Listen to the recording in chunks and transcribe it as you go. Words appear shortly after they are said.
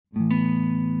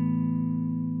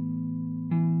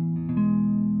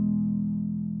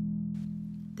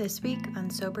This week on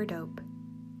Sober Dope,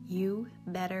 you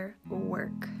better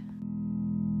work.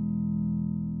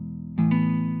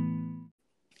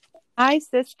 Hi,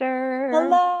 sister.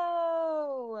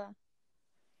 Hello.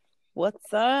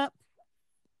 What's up?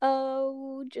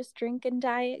 Oh, just drinking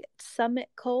Diet Summit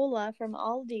Cola from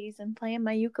Aldi's and playing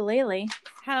my ukulele.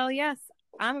 Hell yes.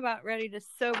 I'm about ready to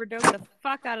sober dope the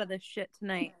fuck out of this shit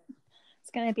tonight.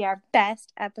 It's going to be our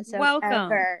best episode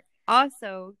ever.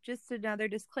 Also, just another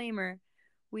disclaimer.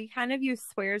 We kind of use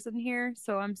swears in here,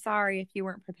 so I'm sorry if you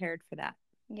weren't prepared for that.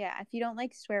 Yeah, if you don't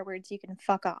like swear words, you can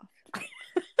fuck off.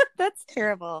 That's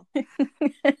terrible.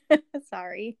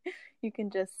 Sorry. You can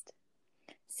just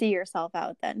see yourself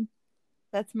out then.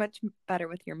 That's much better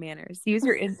with your manners. Use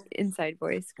your inside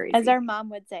voice, Gracie. As our mom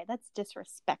would say, that's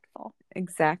disrespectful.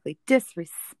 Exactly.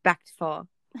 Disrespectful.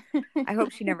 I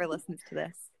hope she never listens to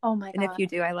this. Oh my God. And if you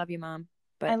do, I love you, Mom.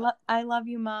 But I love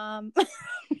you, Mom.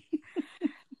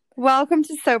 Welcome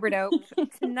to Sober Dope.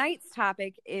 Tonight's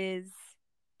topic is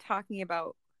talking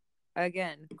about,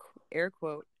 again, air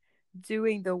quote,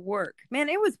 doing the work. Man,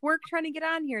 it was work trying to get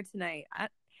on here tonight. I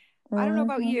don't know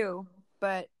about you,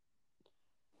 but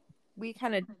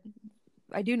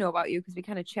I do know about you because we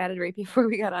kind of chatted right before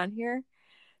we got on here.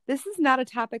 This is not a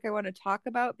topic I want to talk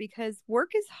about because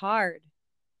work is hard.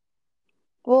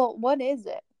 Well, what is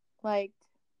it? Like,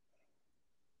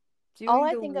 all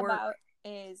I think work. about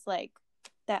is like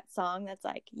that song that's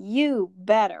like, you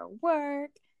better work,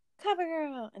 cover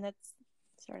girl. And that's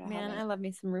sort of Man, I love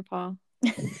me some RuPaul.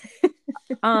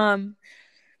 how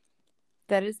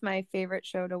That is my favorite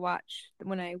show to watch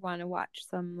when I want to watch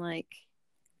some like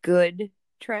good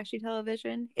trashy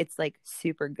television. It's like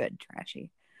super good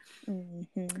trashy.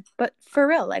 Mm-hmm. But for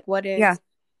real, like what's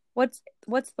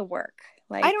the work?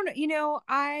 Like, I don't know. You know,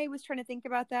 I was trying to think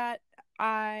about that.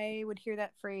 I would hear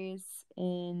that phrase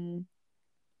in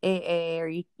AA, or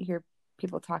you hear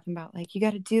people talking about like, you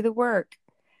got to do the work.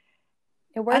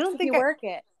 It works if you work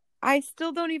it. I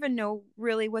still don't even know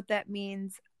really what that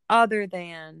means other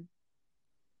than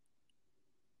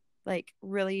like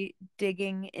really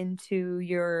digging into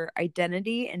your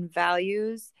identity and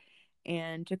values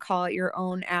and to call it your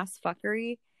own ass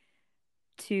fuckery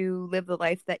to live the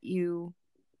life that you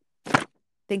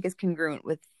think is congruent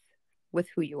with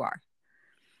who you are.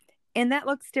 And that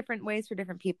looks different ways for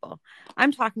different people.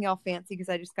 I'm talking all fancy because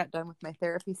I just got done with my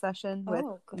therapy session with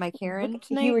my Karen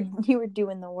tonight. You were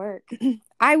doing the work.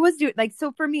 I was doing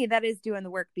so for me, that is doing the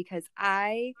work because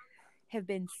I have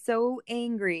been so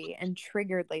angry and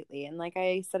triggered lately. And like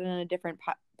I said in a different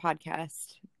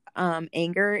podcast,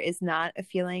 anger is not a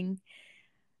feeling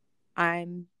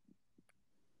I'm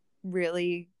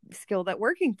really skilled at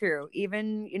working through,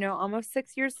 even, almost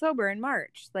 6 years sober in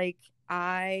March. Like,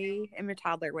 I am a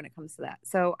toddler when it comes to that.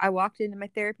 So I walked into my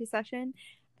therapy session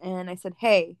and I said,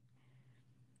 hey,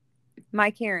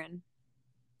 my Karen.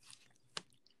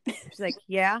 She's like,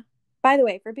 yeah. By the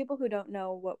way, for people who don't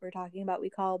know what we're talking about, we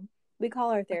call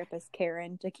our therapist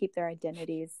Karen to keep their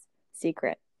identities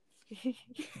secret.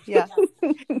 Yeah.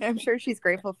 I'm sure she's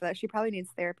grateful for that. She probably needs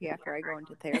therapy after I go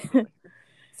into therapy.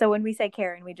 So when we say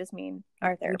Karen, we just mean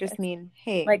our therapist. We just mean,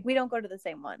 hey. Like, we don't go to the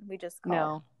same one. We just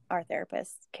call our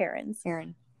therapist Karen.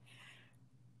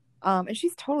 And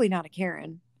she's totally not a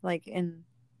Karen, like in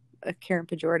a Karen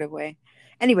pejorative way.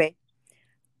 Anyway,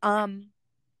 I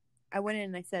went in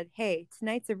and I said, hey,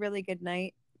 tonight's a really good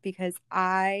night because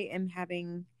I'm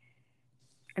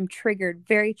triggered,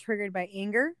 very triggered by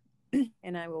anger.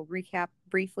 And I will recap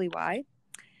briefly why.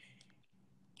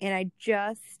 And I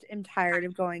just am tired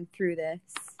of going through this.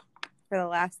 For the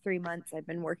last 3 months, I've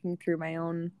been working through my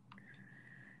own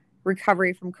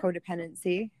recovery from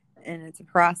codependency. And it's a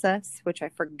process, which I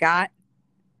forgot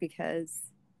because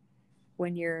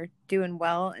when you're doing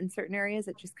well in certain areas,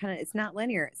 it just it's not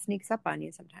linear. It sneaks up on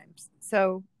you sometimes.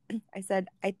 So I said,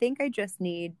 I think I just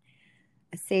need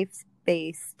a safe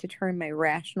space to turn my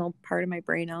rational part of my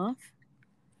brain off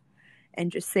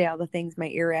and just say all the things my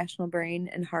irrational brain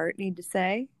and heart need to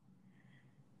say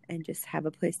and just have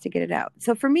a place to get it out.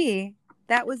 So for me,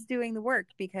 that was doing the work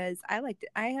because I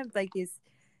have like these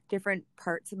different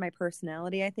parts of my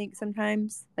personality, I think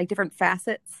sometimes, like different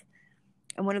facets.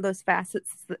 And one of those facets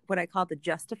is what I call the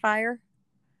justifier.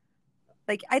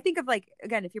 Like, I think of like,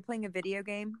 again, if you're playing a video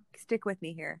game, stick with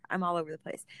me here. I'm all over the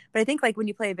place. But I think like when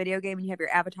you play a video game and you have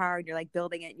your avatar and you're like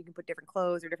building it, and you can put different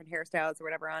clothes or different hairstyles or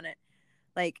whatever on it.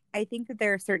 Like, I think that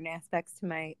there are certain aspects to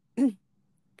my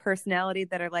personality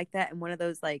that are like that. And one of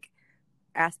those like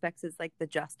aspects is like the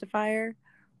justifier,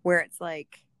 where it's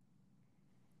like,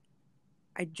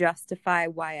 I justify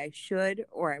why I should,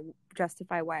 or I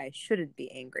justify why I shouldn't be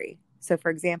angry. So for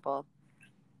example,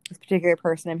 this particular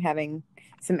person I'm having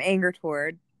some anger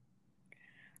toward,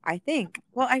 I think,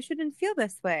 well, I shouldn't feel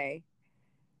this way.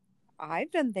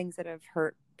 I've done things that have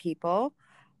hurt people.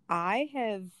 I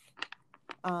have,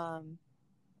 I'm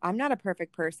not a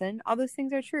perfect person. All those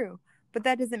things are true, but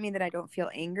that doesn't mean that I don't feel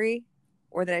angry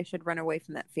or that I should run away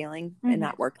from that feeling and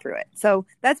not work through it. So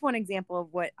that's one example of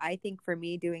what I think for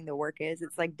me doing the work is.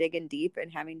 It's like digging deep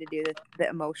and having to do the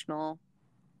emotional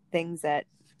things that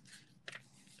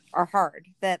are hard.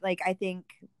 That like, I think,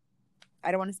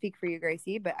 I don't want to speak for you,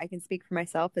 Gracie, but I can speak for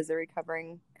myself as a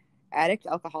recovering addict,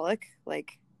 alcoholic.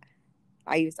 Like,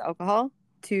 I used alcohol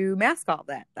to mask all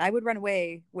that. I would run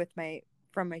away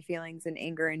from my feelings and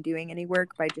anger and doing any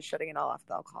work by just shutting it all off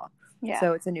with alcohol. Yeah.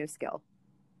 So it's a new skill.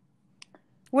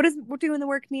 What does doing the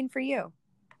work mean for you?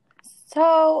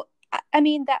 So, I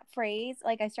mean, that phrase,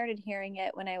 like I started hearing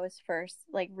it when I was first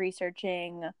like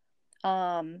researching,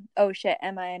 oh shit,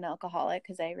 am I an alcoholic?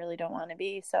 Because I really don't want to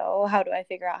be. So how do I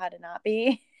figure out how to not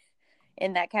be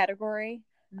in that category?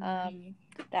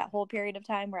 That whole period of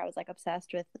time where I was like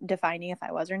obsessed with defining if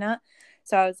I was or not.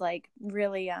 So I was like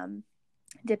really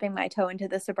dipping my toe into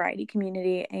the sobriety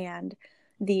community, and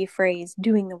the phrase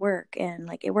doing the work and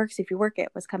like it works if you work it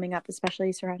was coming up,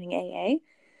 especially surrounding AA.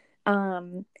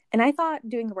 And I thought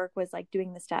doing the work was like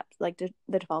doing the steps, like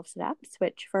the 12 steps,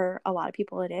 which for a lot of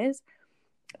people it is.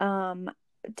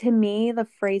 To me, the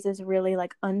phrase is really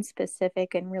like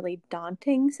unspecific and really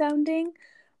daunting sounding,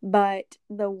 but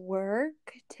the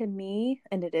work to me,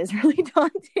 and it is really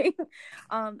daunting,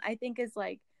 I think is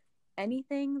like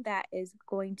anything that is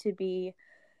going to be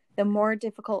the more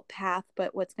difficult path,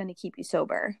 but what's going to keep you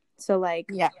sober. So like,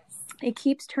 yes, it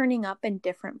keeps turning up in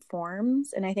different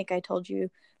forms. And I think I told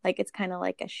you, like, it's kind of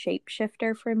like a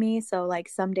shapeshifter for me. So like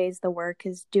some days the work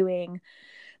is doing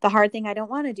the hard thing I don't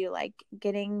want to do, like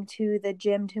getting to the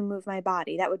gym to move my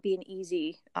body. That would be an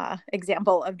easy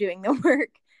example of doing the work.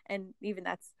 And even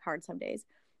that's hard some days.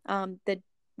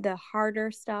 The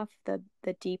harder stuff, the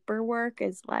deeper work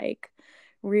is like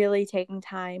really taking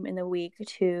time in the week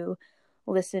to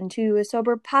listen to a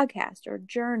sober podcast or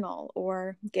journal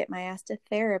or get my ass to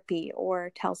therapy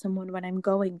or tell someone what I'm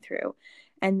going through.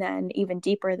 And then even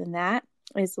deeper than that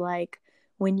is like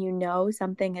when you know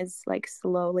something is like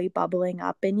slowly bubbling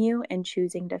up in you and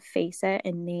choosing to face it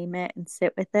and name it and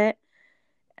sit with it.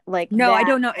 Like, no, I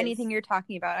don't know anything you're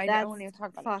talking about. I don't want to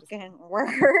talk about fucking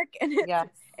work. And yes,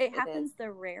 it happens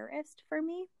the rarest for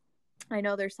me. I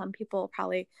know there's some people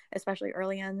probably, especially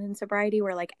early on in sobriety,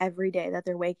 where like every day that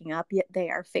they're waking up, yet they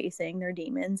are facing their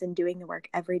demons and doing the work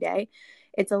every day.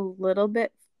 It's a little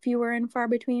bit fewer and far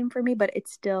between for me, but it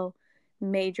still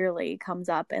majorly comes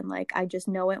up. And like, I just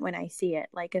know it when I see it.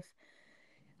 Like if,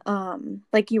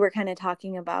 like you were kind of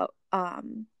talking about,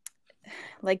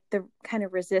 like the kind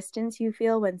of resistance you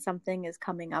feel when something is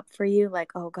coming up for you,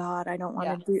 like, oh God, I don't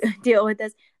want to deal with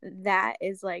this. That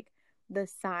is like the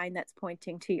sign that's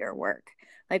pointing to your work.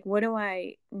 Like, what do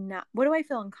I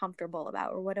feel uncomfortable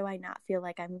about, or what do I not feel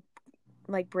like I'm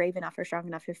like brave enough or strong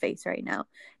enough to face right now?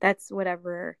 That's what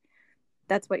you're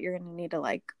going to need to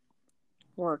like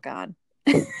work on.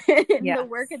 And the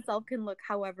work itself can look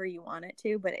however you want it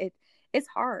to, but it's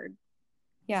hard.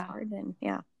 Yeah. It's hard. And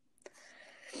yeah.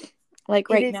 Like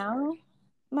right now,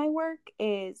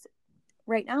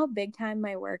 big time,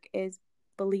 my work is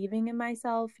believing in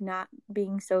myself, not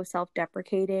being so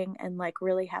self-deprecating, and like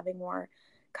really having more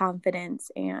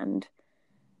confidence and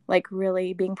like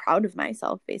really being proud of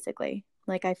myself, basically.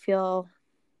 Like I feel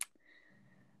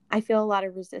a lot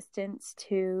of resistance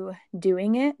to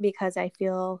doing it because I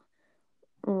feel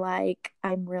like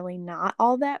I'm really not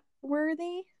all that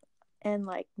worthy and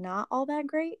like not all that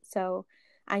great. So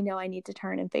I know I need to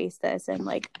turn and face this and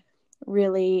like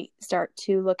really start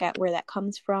to look at where that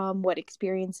comes from, what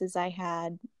experiences I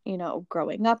had, you know,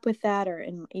 growing up with that, or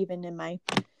even in my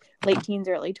late teens,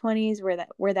 early 20s,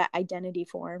 where that identity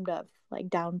formed of like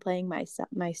downplaying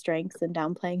my strengths and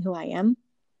downplaying who I am.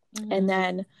 Mm-hmm. And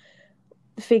then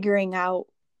figuring out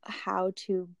how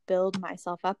to build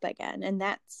myself up again. And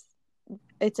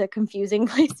it's a confusing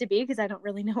place to be because I don't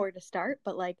really know where to start,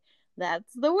 but like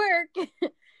that's the work.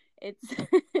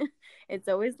 It's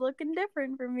always looking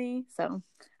different for me. So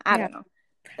I don't know.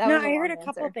 I heard a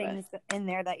couple things in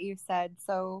there that you said.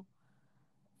 So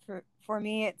for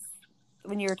me, it's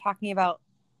when you were talking about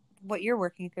what you're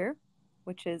working through,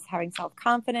 which is having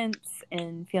self-confidence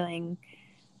and feeling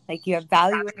like you have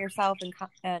value in yourself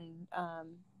and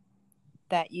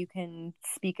that you can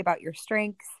speak about your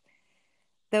strengths.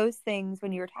 Those things,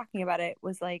 when you were talking about it,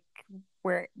 was like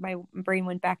where my brain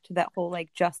went back to that whole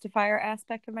like justifier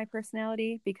aspect of my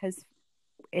personality, because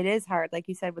it is hard. Like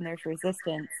you said, when there's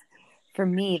resistance, for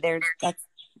me, that's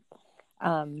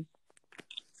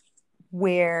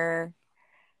where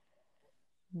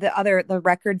the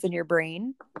records in your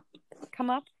brain come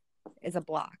up is a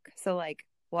block. So like,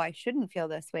 well, I shouldn't feel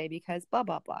this way because blah,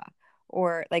 blah, blah.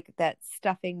 Or like that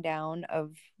stuffing down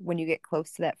of when you get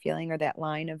close to that feeling or that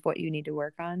line of what you need to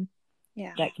work on.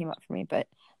 Yeah. That came up for me. But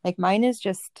like mine is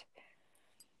just,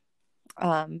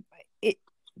 it,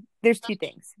 there's two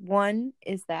things. One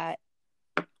is that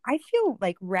I feel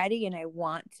like ready and I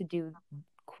want to do,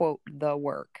 quote, the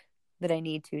work that I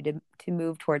need to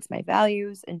move towards my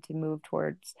values and to move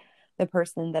towards the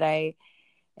person that I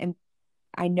am.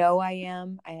 I know I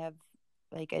am. I have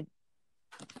like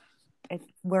I've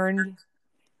learned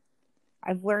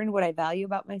what I value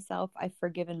about myself. I've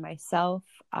forgiven myself.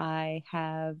 I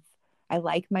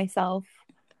like myself,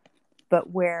 but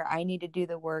where I need to do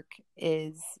the work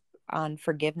is on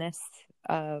forgiveness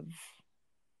of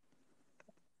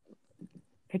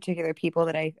particular people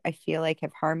that I feel like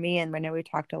have harmed me. And I know we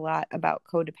talked a lot about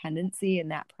codependency in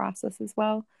that process as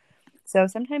well. So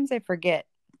sometimes I forget,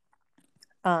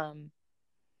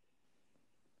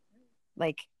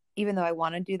 like, even though I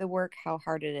want to do the work, how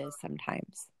hard it is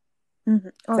sometimes. Mm-hmm.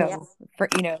 Oh, So yeah. for,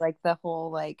 like the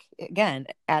whole, like, again,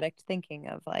 addict thinking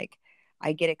of like,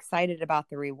 I get excited about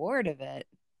the reward of it.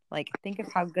 Like, think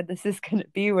of how good this is going to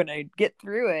be when I get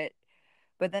through it.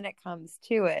 But then it comes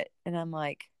to it and I'm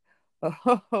like,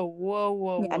 oh,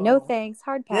 whoa. Yeah, no thanks.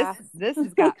 Hard pass. This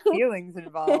has got feelings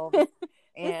involved. This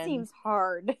And seems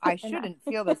hard. I shouldn't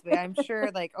feel this way. I'm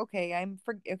sure like, okay, I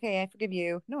forgive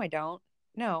you. No, I don't.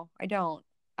 No, I don't.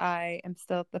 I am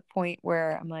still at the point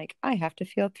where I'm like, I have to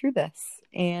feel through this.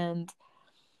 And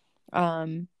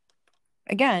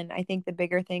again, I think the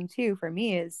bigger thing too for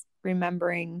me is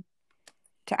remembering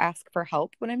to ask for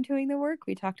help when I'm doing the work.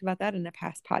 We talked about that in a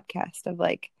past podcast of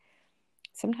like,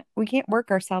 sometimes we can't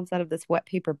work ourselves out of this wet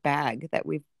paper bag that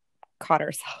we've caught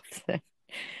ourselves in.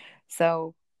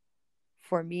 So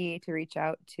for me to reach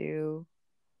out to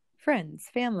friends,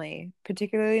 family,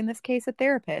 particularly in this case, a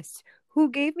therapist who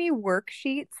gave me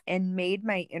worksheets and made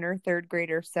my inner third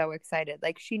grader so excited.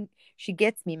 Like she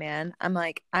gets me, man. I'm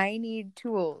like, I need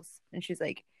tools. And she's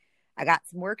like, I got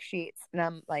some worksheets. And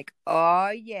I'm like, oh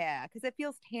yeah. Cause it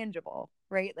feels tangible,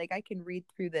 right? Like I can read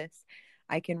through this.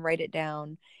 I can write it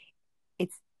down.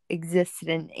 It's exists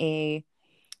in a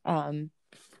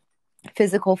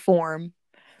physical form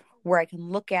where I can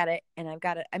look at it and I've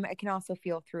got it. I can also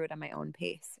feel through it on my own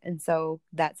pace. And so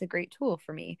that's a great tool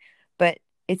for me, but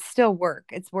it's still work.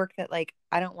 It's work that like,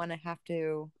 I don't want to have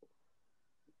to,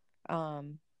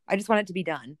 I just want it to be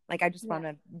done. Like, I just want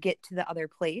to get to the other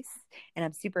place and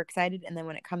I'm super excited. And then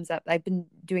when it comes up, I've been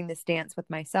doing this dance with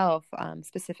myself,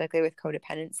 specifically with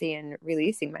codependency and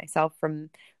releasing myself from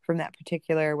that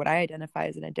particular, what I identify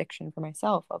as an addiction for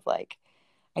myself of like,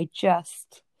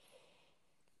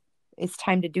 it's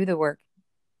time to do the work.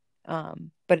 But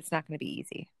it's not going to be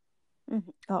easy. Mm-hmm.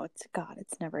 Oh,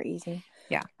 it's never easy.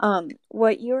 Yeah.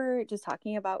 What you were just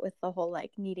talking about with the whole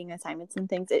like needing assignments and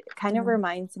things, it kind of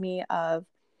reminds me of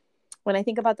when I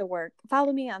think about the work.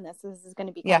 Follow me on this. This is going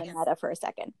to be kind of meta for a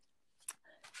second.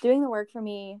 Doing the work for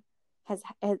me has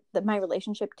my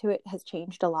relationship to it has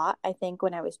changed a lot. I think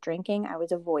when I was drinking, I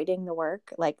was avoiding the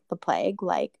work like the plague.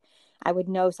 Like I would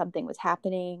know something was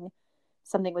happening.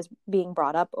 Something was being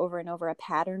brought up over and over, a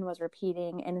pattern was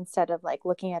repeating, and instead of like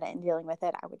looking at it and dealing with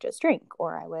it, I would just drink,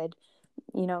 or I would,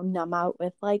 numb out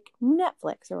with like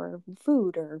Netflix or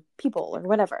food or people or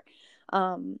whatever.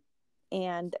 And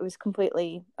it was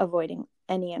completely avoiding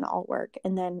any and all work.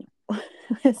 And then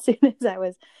as soon as I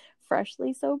was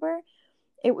freshly sober,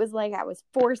 it was like I was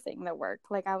forcing the work.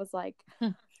 Like I was like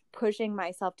pushing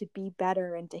myself to be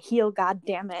better and to heal, god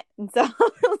damn it. And so I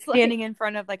was standing in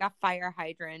front of like a fire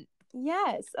hydrant.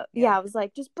 Yes. Yeah. I was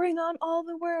like, just bring on all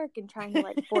the work and trying to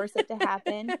like force it to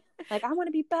happen. Like, I want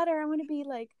to be better. I want to be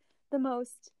like the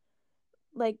most,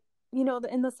 like, in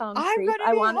the song Creep.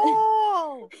 I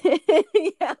want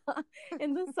yeah.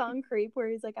 In the song Creep, where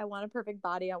he's like, I want a perfect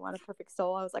body. I want a perfect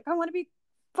soul. I was like, I want to be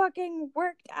fucking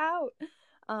worked out.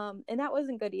 And that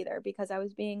wasn't good either because I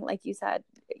was being, like you said,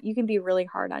 you can be really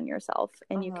hard on yourself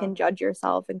and you can judge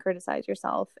yourself and criticize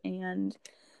yourself. And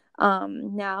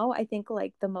now I think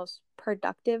like the most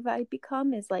productive I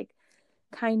become is like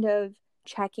kind of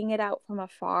checking it out from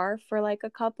afar for like a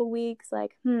couple weeks,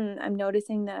 like I'm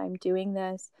noticing that I'm doing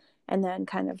this, and then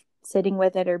kind of sitting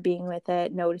with it or being with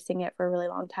it, noticing it for a really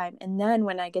long time. And then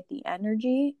when I get the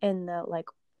energy and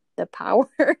the power,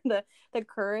 the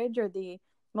courage, or the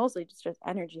mostly just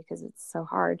energy because it's so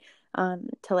hard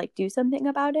to like do something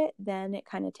about it, then it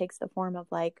kind of takes the form of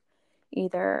like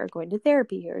either going to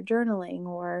therapy or journaling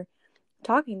or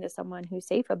talking to someone who's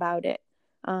safe about it,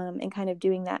 and kind of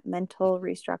doing that mental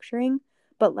restructuring.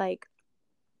 But like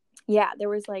yeah, there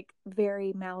was like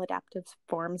very maladaptive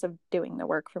forms of doing the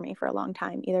work for me for a long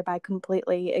time, either by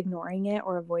completely ignoring it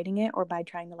or avoiding it, or by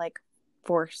trying to like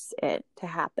force it to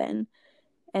happen.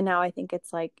 And now I think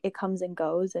it's like it comes and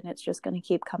goes, and it's just going to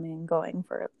keep coming and going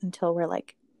for until we're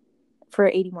like for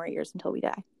 80 more years until we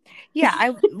die. Yeah,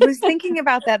 I was thinking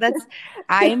about that.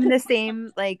 I'm the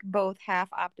same, like both half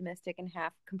optimistic and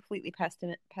half completely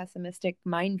pessimistic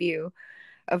mind view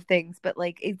of things. But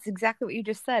like, it's exactly what you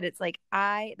just said. It's like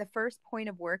the first point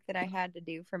of work that I had to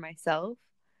do for myself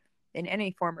in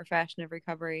any form or fashion of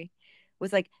recovery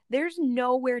was like, there's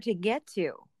nowhere to get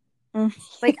to.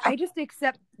 Like, I just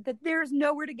accept that there's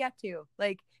nowhere to get to.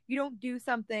 Like, you don't do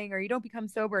something or you don't become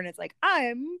sober and it's like,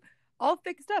 I'm all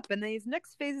fixed up and these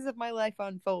next phases of my life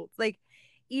unfolds. Like,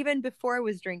 even before I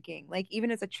was drinking, like even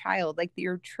as a child, like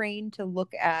you're trained to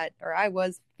look at, or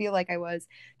feel like I was,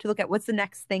 to look at what's the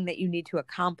next thing that you need to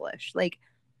accomplish. Like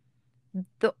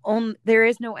there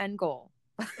is no end goal.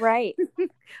 Right.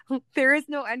 There is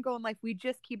no end goal in life. We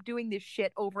just keep doing this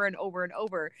shit over and over and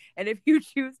over. And if you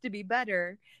choose to be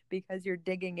better because you're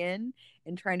digging in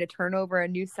and trying to turn over a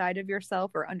new side of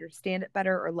yourself or understand it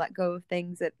better or let go of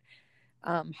things that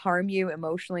harm you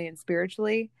emotionally and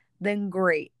spiritually, then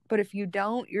great. But if you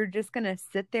don't, you're just going to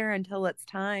sit there until it's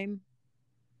time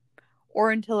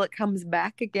or until it comes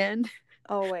back again.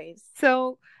 Always.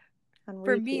 So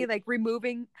for me, like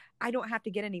I don't have to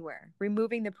get anywhere.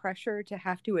 Removing the pressure to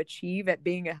have to achieve at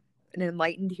being an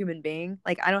enlightened human being,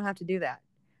 like I don't have to do that.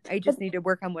 I just need to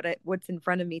work on what's in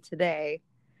front of me today,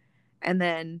 and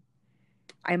then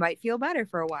I might feel better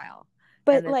for a while,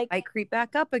 but and then like I might creep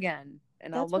back up again,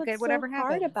 and I'll look at whatever so happens.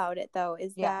 hard about it though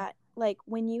is that like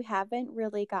when you haven't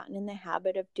really gotten in the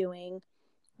habit of doing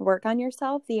work on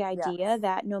yourself, the idea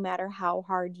that no matter how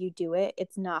hard you do it,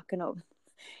 it's not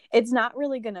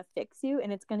really gonna fix you,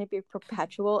 and it's gonna be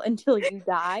perpetual until you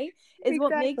die is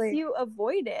what makes you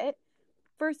avoid it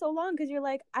for so long, because you're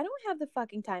like, I don't have the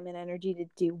fucking time and energy to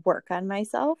do work on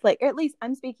myself. Like, or at least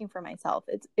I'm speaking for myself.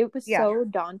 It was so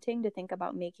daunting to think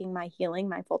about making my healing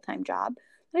my full-time job.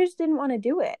 I just didn't want to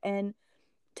do it. And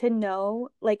to know,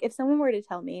 like, if someone were to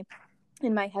tell me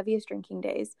in my heaviest drinking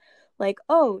days, like,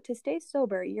 oh, to stay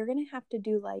sober, you're gonna have to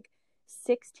do like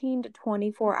 16 to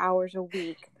 24 hours a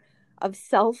week of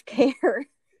self-care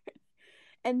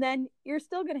and then you're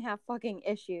still gonna have fucking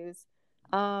issues,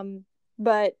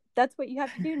 but that's what you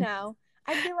have to do now.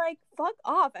 I'd be like, fuck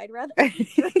off, I'd rather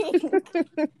drink.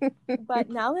 But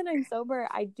now that I'm sober,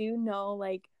 I do know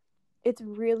like it's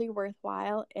really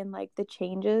worthwhile, and like the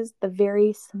changes, the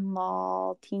very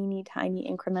small teeny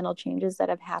tiny incremental changes that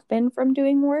have happened from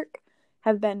doing work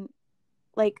have been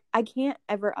like, I can't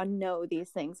ever unknow these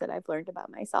things that I've learned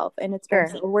about myself, and it's been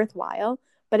so worthwhile.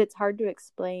 But it's hard to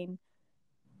explain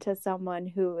to someone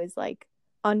who is like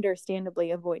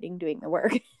understandably avoiding doing the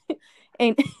work.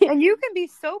 and you can be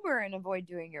sober and avoid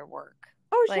doing your work.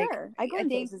 Oh, like, sure. I go in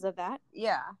phases of that.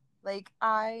 Yeah. Like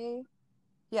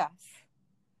yes.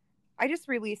 I just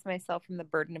release myself from the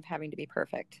burden of having to be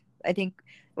perfect. I think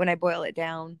when I boil it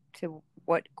down to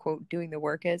what quote doing the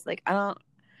work is, like I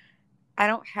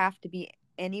don't have to be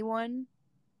anyone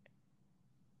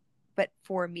but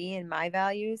for me and my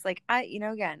values. Like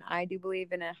again, I do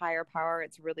believe in a higher power.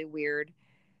 It's really weird.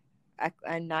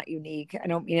 I'm not unique. I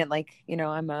don't mean it like,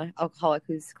 I'm a alcoholic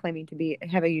who's claiming to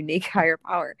have a unique higher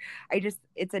power.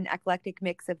 It's an eclectic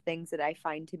mix of things that I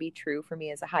find to be true for me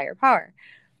as a higher power.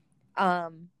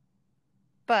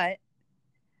 But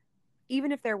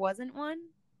even if there wasn't,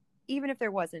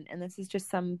 and this is just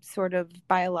some sort of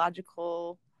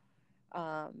biological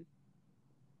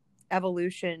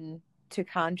evolution to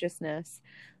consciousness,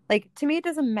 like to me it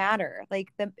doesn't matter.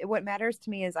 Like what matters to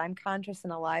me is I'm conscious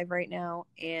and alive right now,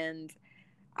 and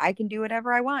I can do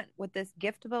whatever I want with this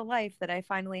gift of a life that I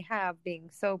finally have being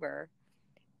sober.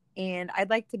 And I'd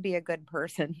like to be a good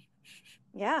person.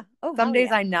 Yeah. Oh, some days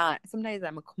I'm not. Some days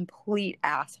I'm a complete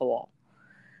asshole.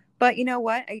 But you know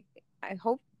what? I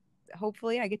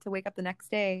hopefully I get to wake up the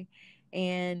next day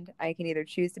and I can either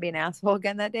choose to be an asshole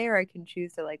again that day, or I can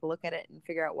choose to like look at it and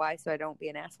figure out why, so I don't be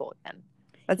an asshole again.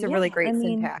 That's a really great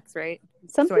syntax, right?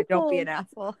 So I don't be an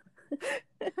asshole.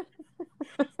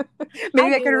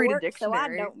 Maybe I could read a dictionary. So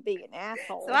I don't be an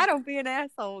asshole. So I don't be an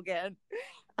asshole again.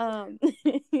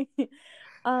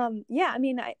 Yeah, I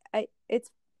mean, I it's,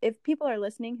 if people are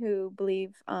listening who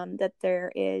believe that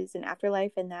there is an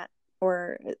afterlife and that,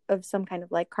 or of some kind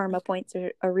of like karma points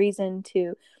or a reason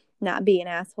to not be an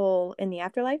asshole in the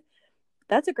afterlife,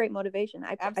 that's a great motivation.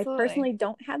 I personally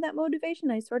don't have that motivation.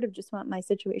 I sort of just want my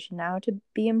situation now to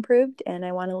be improved, and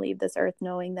I want to leave this earth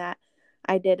knowing that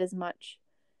I did as much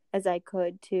as I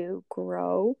could to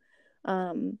grow.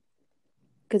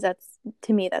 because that's,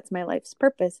 to me, that's my life's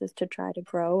purpose, is to try to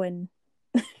grow and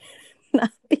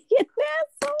not be an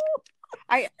asshole.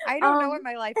 I don't know what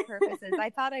my life purpose is. I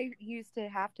thought I used to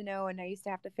have to know, and I used to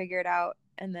have to figure it out,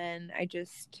 and then I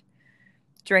just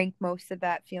drank most of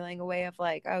that feeling away of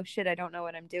like, oh shit, I don't know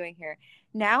what I'm doing here.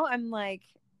 Now I'm like,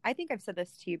 I think I've said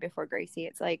this to you before, Gracie.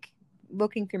 It's like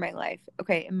looking through my life.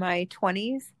 Okay, in my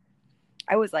 20s,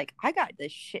 I was like, I got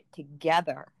this shit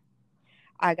together.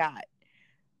 I got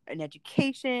an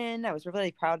education. I was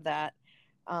really proud of that,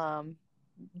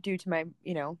 due to my,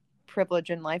 privilege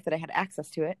in life that I had access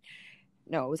to it.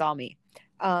 No, it was all me.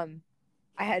 I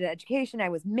had an education. I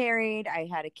was married. I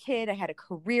had a kid. I had a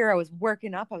career. I was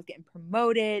working up. I was getting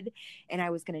promoted, and I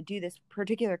was going to do this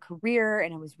particular career,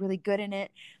 and I was really good in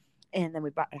it. And then we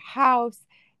bought a house,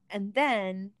 and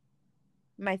then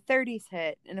my 30s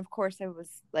hit. And of course I was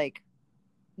like,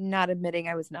 not admitting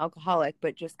I was an alcoholic,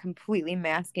 but just completely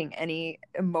masking any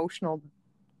emotional,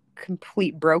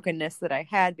 complete brokenness that I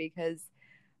had, because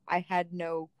I had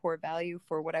no core value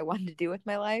for what I wanted to do with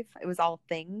my life. It was all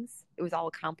things. It was all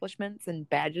accomplishments and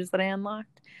badges that I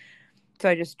unlocked. So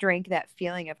I just drank that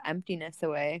feeling of emptiness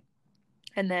away,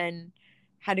 and then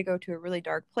had to go to a really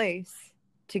dark place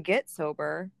to get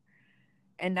sober.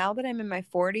 And now that I'm in my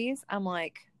 40s, I'm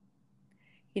like,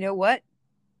 you know what?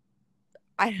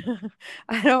 I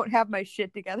don't have my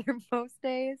shit together most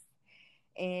days.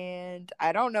 And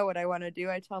I don't know what I want to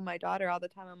do. I tell my daughter all the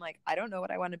time, I'm like, I don't know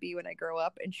what I want to be when I grow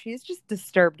up. And she's just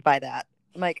disturbed by that.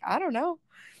 I'm like, I don't know.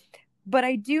 But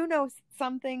I do know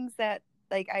some things that,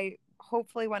 like, I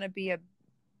hopefully want to be a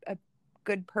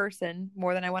good person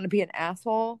more than I want to be an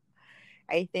asshole.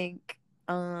 I think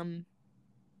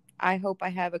I hope I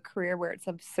have a career where it's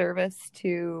of service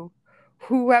to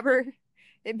whoever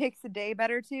it makes the day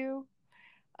better to.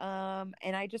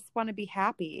 And I just want to be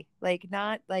happy, like,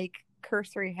 not like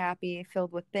cursory happy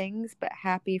filled with things, but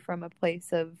happy from a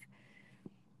place of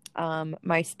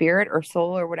my spirit or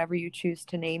soul, or whatever you choose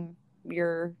to name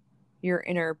your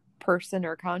inner person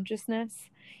or consciousness.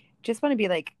 Just want to be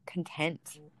like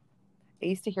content. I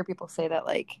used to hear people say that,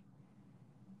 like,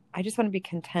 I just want to be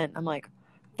content. I'm like,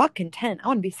 fuck content. I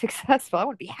want to be successful. I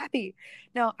want to be happy.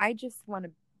 No, I just want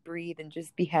to breathe and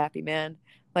just be happy, man.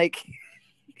 Like,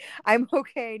 I'm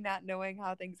okay not knowing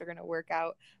how things are going to work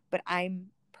out, but I'm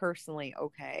personally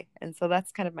okay. And so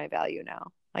that's kind of my value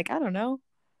now. Like, I don't know.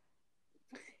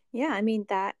 Yeah, I mean,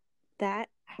 that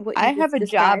what you I have just a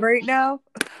described. job right now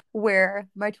where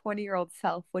my 20-year-old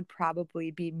self would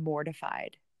probably be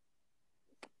mortified.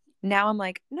 Now I'm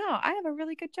like, no, I have a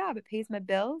really good job. It pays my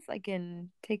bills. I can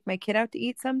take my kid out to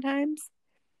eat sometimes.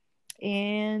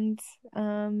 And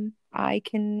I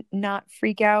can not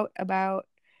freak out about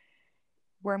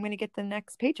where I'm going to get the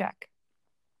next paycheck.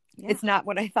 Yeah. It's not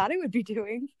what I thought I would be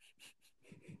doing.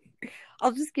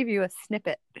 I'll just give you a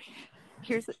snippet.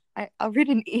 I'll read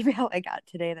an email I got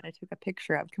today that I took a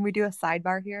picture of. Can we do a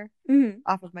sidebar here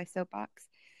off of my soapbox?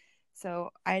 So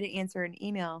I had to answer an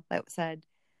email that said,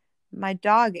 my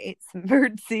dog ate some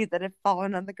bird seed that had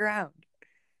fallen on the ground.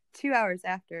 2 hours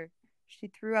after, she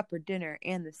threw up her dinner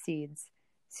and the seeds.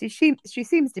 See, she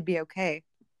seems to be okay.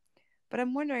 But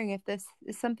I'm wondering if this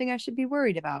is something I should be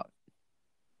worried about.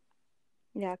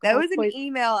 Yeah, that was an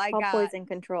email I got. Poison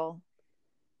control,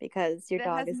 because your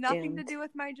dog is doomed. That has nothing to do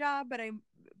with my job, but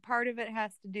part of it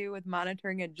has to do with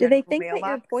monitoring a general mailbox. Do they think mailbox. that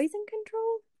you're poison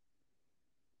control?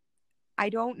 I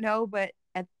don't know, but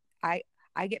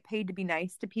I get paid to be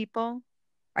nice to people.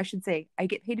 I should say I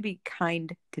get paid to be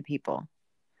kind to people.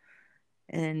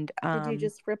 And did you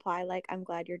just reply like, I'm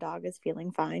glad your dog is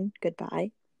feeling fine,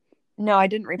 goodbye? No, I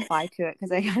didn't reply to it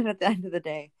because I got it at the end of the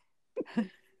day.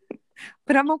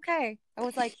 But I'm okay. I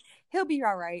was like, he'll be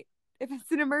all right. If it's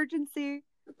an emergency,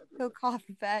 he'll call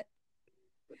the vet.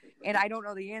 And I don't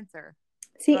know the answer.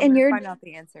 See, so and find out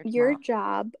the answer tomorrow. Your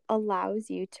job allows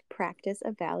you to practice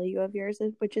a value of yours,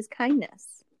 which is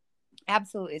kindness.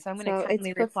 Absolutely. So I'm going to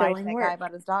kindly reply to that guy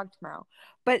about his dog tomorrow.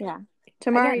 But yeah,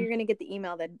 tomorrow you're going to get the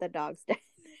email that the dog's dead.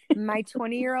 My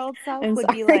 20-year-old self would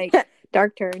be like,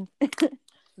 dark turn.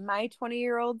 My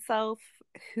 20-year-old self,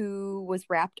 who was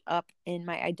wrapped up in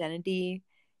my identity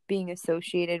being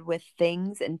associated with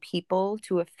things and people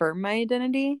to affirm my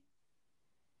identity,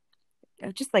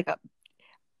 just like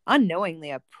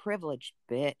unknowingly a privileged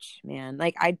bitch, man.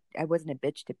 Like I wasn't a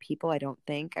bitch to people, I don't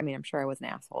think. I mean, I'm sure I was an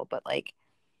asshole, but like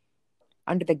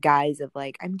under the guise of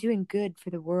like, I'm doing good for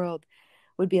the world,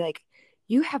 would be like,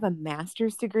 you have a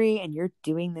master's degree and you're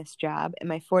doing this job. And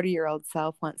my 40-year-old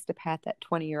self wants to pat that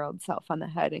 20-year-old self on the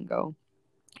head and go,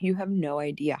 you have no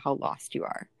idea how lost you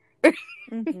are.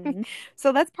 Mm-hmm.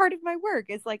 So that's part of my work,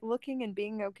 is like looking and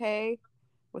being okay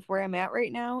with where I'm at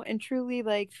right now and truly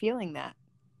like feeling that.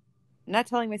 I'm not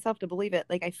telling myself to believe it.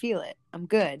 Like, I feel it. I'm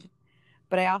good.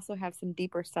 But I also have some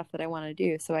deeper stuff that I want to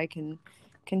do so I can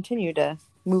continue to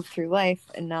move through life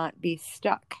and not be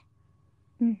stuck.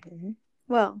 Mm-hmm.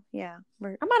 Well, yeah,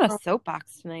 I'm on a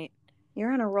soapbox tonight.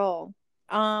 You're on a roll.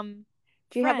 Do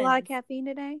you have a lot of caffeine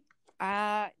today?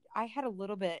 I had a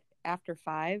little bit after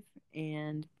 5,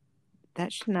 and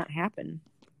that should not happen.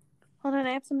 Hold on,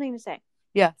 I have something to say.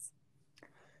 Yes.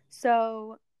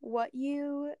 So what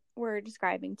you were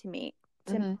describing to me,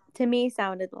 to me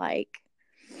sounded like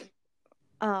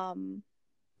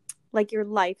your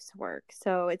life's work.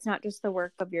 So it's not just the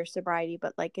work of your sobriety,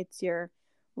 but like it's your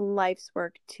life's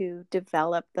work to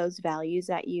develop those values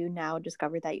that you now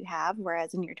discover that you have,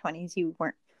 whereas in your 20s you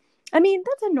weren't. I mean,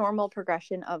 that's a normal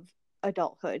progression of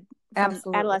adulthood, from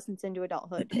Absolutely. adolescence into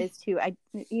adulthood, is to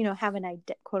have an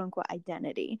quote unquote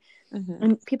identity.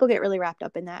 And people get really wrapped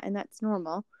up in that, and that's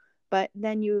normal. But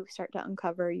then you start to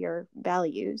uncover your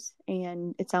values,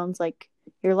 and it sounds like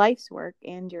your life's work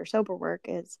and your sober work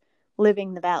is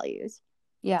living the values.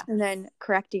 Yeah. And then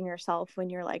correcting yourself when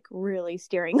you're like really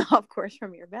steering off course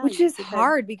from your values. Which is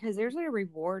hard because there's a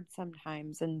reward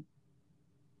sometimes in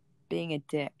being a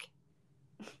dick.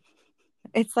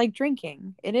 It's like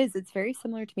drinking. It is. It's very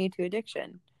similar to me to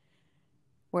addiction,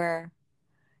 where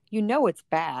it's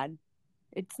bad.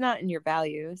 It's not in your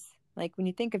values. Like when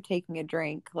you think of taking a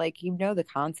drink, like the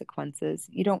consequences.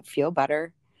 You don't feel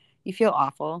better. You feel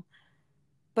awful.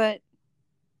 But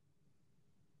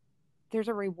there's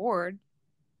a reward,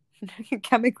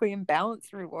 chemically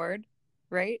imbalanced reward,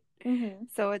 right? Mm-hmm.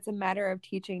 So it's a matter of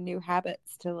teaching new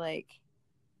habits to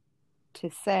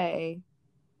say,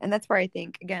 and that's where I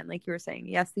think, again, like you were saying,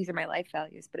 yes, these are my life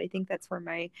values, but I think that's where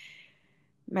my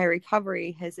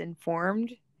recovery has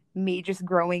informed me just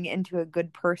growing into a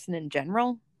good person in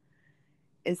general,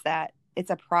 is that it's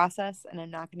a process and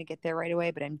I'm not going to get there right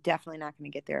away, but I'm definitely not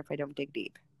going to get there if I don't dig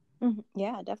deep. Mm-hmm.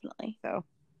 Yeah, definitely. So,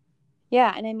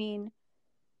 yeah. And I mean,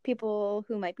 people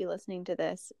who might be listening to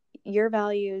this, your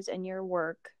values and your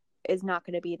work is not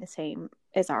going to be the same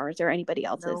as ours or anybody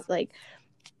else's. Nope. Like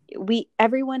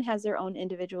everyone has their own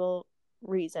individual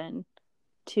reason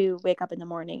to wake up in the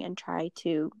morning and try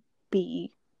to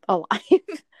be alive.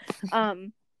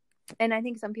 And I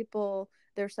think some people,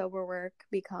 their sober work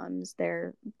becomes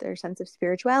their sense of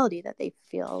spirituality that they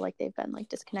feel like they've been like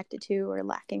disconnected to or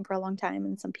lacking for a long time.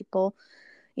 And some people,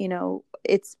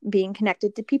 it's being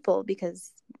connected to people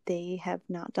because they have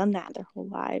not done that their whole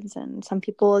lives. And some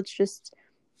people, it's just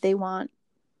they want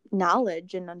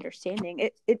knowledge and understanding.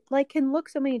 It like can look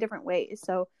so many different ways.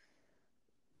 So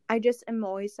I just am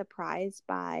always surprised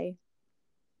by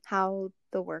how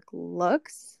the work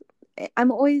looks.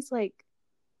 I'm always like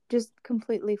just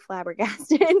completely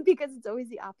flabbergasted because it's always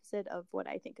the opposite of what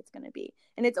I think it's going to be.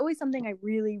 And it's always something I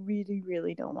really, really,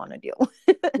 really don't want to deal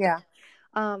with. Yeah.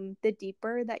 The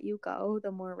deeper that you go,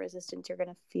 the more resistance you're going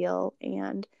to feel.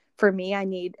 And for me, I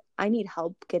need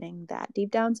help getting that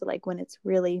deep down. So like when it's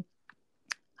really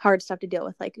hard stuff to deal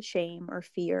with, like shame or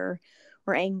fear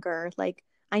or anger, like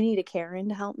I need a Karen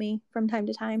to help me from time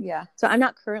to time. Yeah. So I'm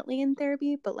not currently in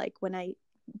therapy, but like when I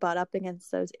butt up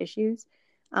against those issues,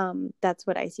 that's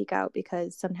what I seek out,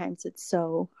 because sometimes it's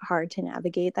so hard to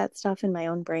navigate that stuff in my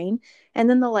own brain. And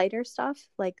then the lighter stuff,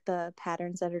 like the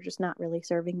patterns that are just not really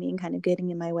serving me and kind of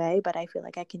getting in my way, but I feel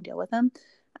like I can deal with them.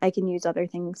 I can use other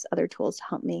things, other tools to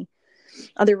help me,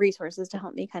 other resources to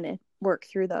help me kind of work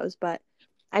through those. But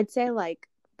I'd say like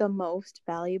the most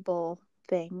valuable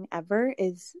thing ever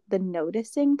is the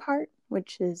noticing part,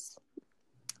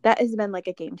 that has been like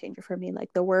a game changer for me.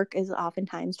 Like the work is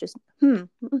oftentimes just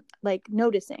like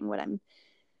noticing what I'm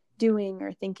doing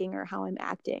or thinking or how I'm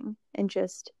acting and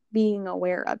just being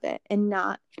aware of it and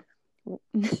not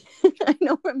I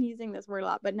know I'm using this word a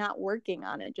lot, but not working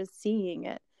on it, just seeing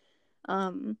it.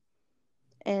 And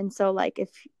so like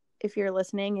if you're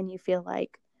listening and you feel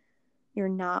like you're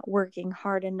not working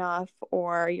hard enough,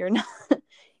 or you're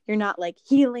not like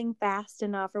healing fast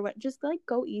enough, or what, just like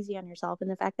go easy on yourself.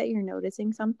 And the fact that you're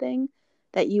noticing something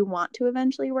that you want to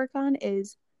eventually work on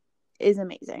is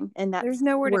amazing. And that's there's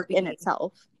nowhere work to be in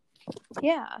itself.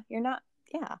 Yeah.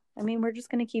 I mean, we're just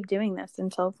going to keep doing this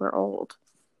until we're old.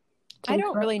 I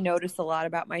don't really notice a lot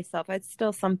about myself. It's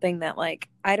still something that like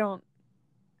I don't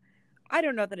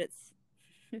know that it's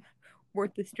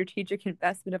worth the strategic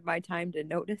investment of my time to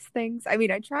notice things. I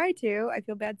mean, I try to. I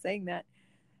feel bad saying that.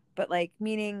 But like,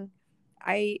 meaning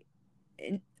I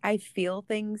feel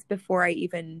things before I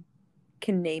even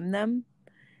can name them.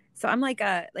 So I'm like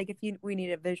we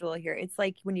need a visual here. It's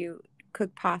like when you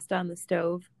cook pasta on the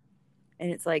stove and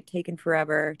it's like taking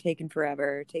forever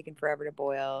to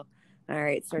boil. all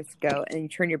right, it starts to go, and you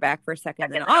turn your back for a second,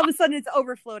 and then all of a sudden it's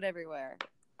overflowed everywhere.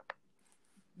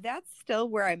 That's still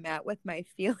where I'm at with my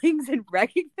feelings and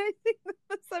recognizing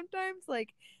them sometimes.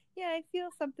 Like, yeah, I feel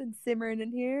something simmering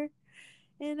in here,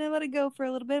 and I let it go for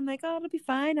a little bit. I'm like, oh, it'll be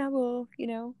fine. I will,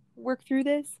 work through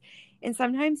this. And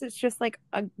sometimes it's just like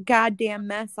a goddamn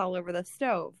mess all over the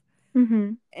stove.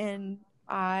 Mm-hmm. And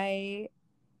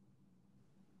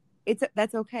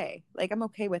that's okay. Like, I'm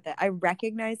okay with it. I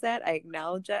recognize that. I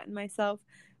acknowledge that in myself,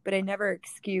 but I never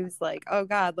excuse like, oh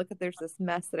God, look at there's this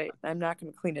mess that I'm not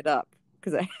going to clean it up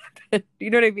because I have to,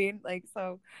 you know what I mean? Like,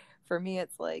 so for me,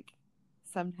 it's like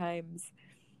sometimes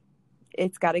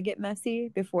it's got to get messy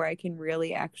before I can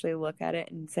really actually look at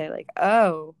it and say like,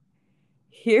 oh,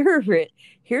 here's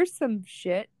some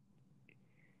shit.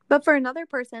 But for another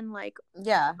person, like,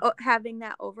 yeah, having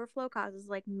that overflow causes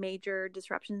like major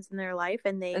disruptions in their life,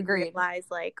 and they Agreed. realize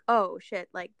like, oh shit,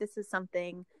 like this is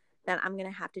something that I'm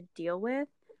gonna have to deal with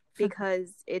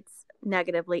because it's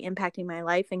negatively impacting my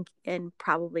life and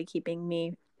probably keeping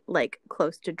me like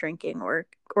close to drinking or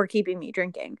keeping me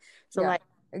drinking. So like,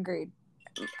 agreed.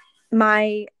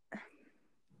 I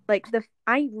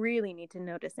really need to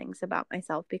notice things about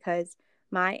myself because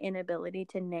my inability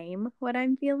to name what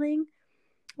I'm feeling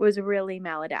was really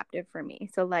maladaptive for me.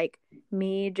 So like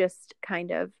me just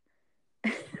kind of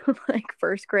like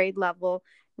first grade level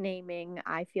naming,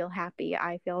 I feel happy,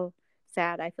 I feel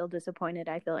sad, I feel disappointed,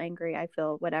 I feel angry, I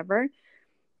feel whatever,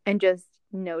 and just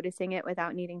noticing it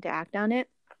without needing to act on it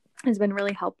has been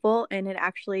really helpful. And it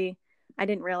actually, I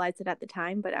didn't realize it at the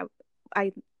time, but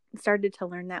I started to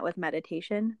learn that with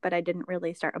meditation, but I didn't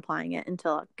really start applying it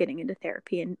until getting into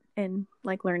therapy and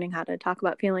like learning how to talk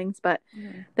about feelings. But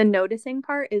the noticing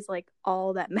part is like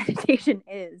all that meditation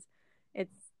is.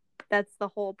 That's the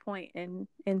whole point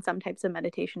in some types of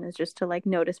meditation, is just to like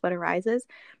notice what arises.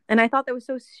 And I thought that was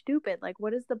so stupid. Like,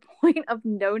 what is the point of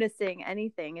noticing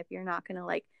anything if you're not going to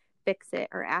like fix it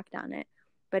or act on it?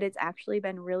 But it's actually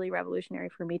been really revolutionary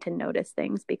for me to notice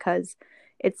things because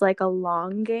it's like a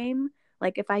long game.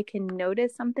 Like if I can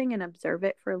notice something and observe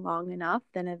it for long enough,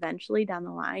 then eventually down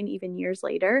the line, even years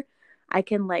later, I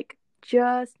can like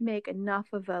just make enough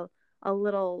of a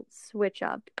little switch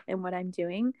up in what I'm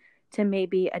doing to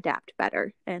maybe adapt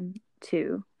better and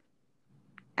to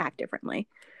act differently.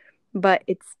 But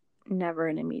it's never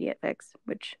an immediate fix,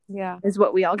 which is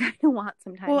what we all kind of want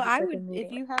sometimes. Well, I would,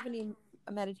 if you have any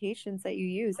meditations that you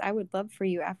use, I would love for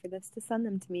you after this to send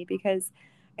them to me, because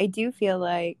I do feel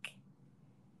like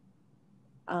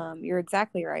you're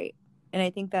exactly right. And I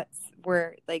think that's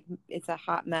where like it's a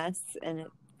hot mess and it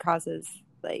causes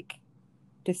like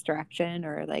distraction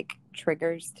or like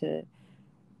triggers to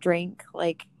drink.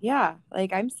 Like, yeah,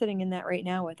 like I'm sitting in that right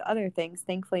now with other things,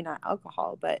 thankfully not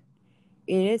alcohol, but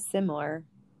it is similar.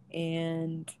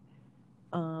 And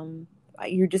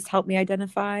you just helped me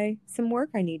identify some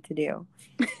work I need to do.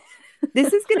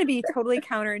 This is going to be totally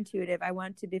counterintuitive. I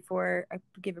want to, before I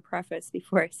give a preface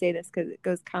before I say this, because it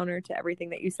goes counter to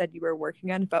everything that you said you were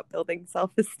working on about building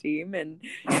self-esteem and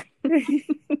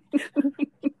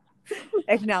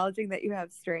acknowledging that you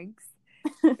have strengths,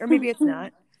 or maybe it's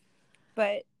not,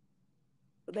 but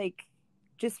like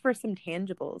just for some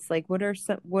tangibles, like what are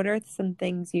some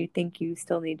things you think you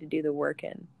still need to do the work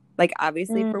in? Like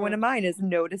obviously for one of mine is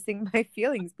noticing my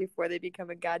feelings before they become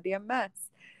a goddamn mess.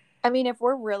 I mean, if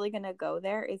we're really going to go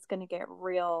there, it's going to get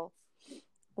real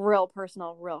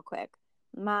personal real quick.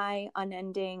 My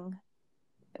unending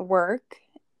work,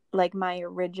 like my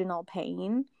original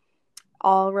pain,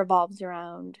 all revolves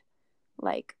around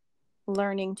like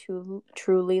learning to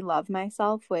truly love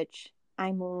myself, which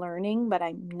I'm learning, but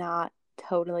I'm not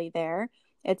totally there.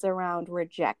 It's around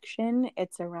rejection.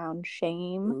 It's around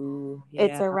shame. Ooh, yeah.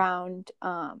 It's around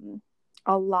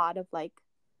a lot of like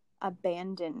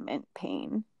abandonment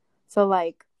pain. So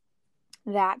like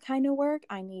that kind of work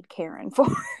I need Karen for.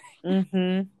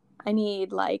 Mm-hmm. I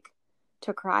need like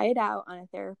to cry it out on a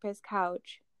therapist's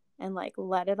couch and like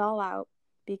let it all out,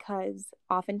 because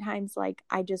oftentimes like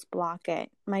I just block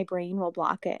it. My brain will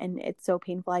block it and it's so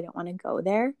painful I don't want to go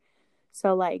there.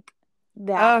 So like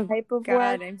that type of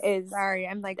work I'm sorry.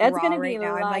 I'm like that's raw gonna right be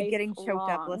now. I'm like getting lifelong. choked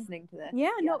up listening to this.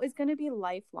 Yeah, no, it's gonna be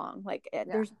lifelong. Like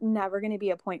there's never gonna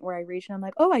be a point where I reach and I'm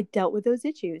like, oh, I dealt with those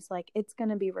issues. Like it's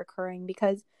gonna be recurring,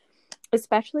 because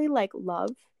especially like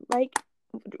love like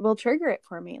will trigger it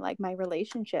for me, like my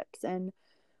relationships and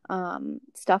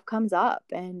stuff comes up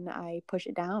and I push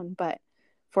it down. But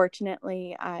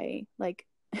fortunately I like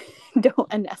don't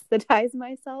anesthetize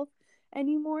myself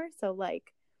anymore, so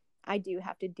like I do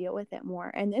have to deal with it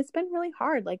more, and it's been really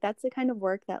hard. Like that's the kind of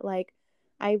work that like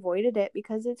I avoided it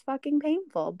because it's fucking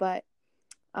painful, but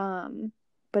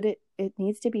it it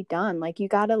needs to be done. Like you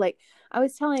gotta like I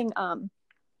was telling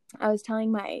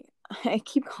my I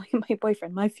keep calling my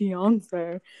boyfriend my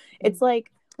fiance. It's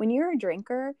like when you're a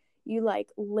drinker, you like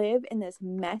live in this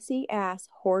messy ass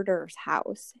hoarder's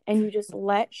house and you just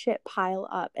let shit pile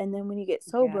up. And then when you get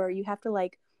sober, you have to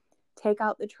like take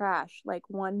out the trash like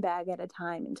one bag at a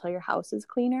time until your house is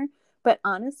cleaner. But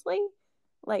honestly,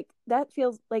 like that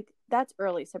feels like that's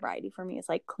early sobriety for me. It's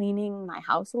like cleaning my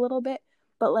house a little bit.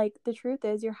 But like the truth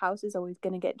is your house is always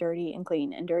going to get dirty and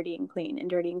clean and dirty and clean and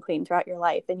dirty and clean throughout your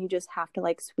life. And you just have to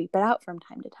like sweep it out from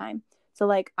time to time. So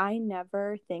like I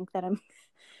never think that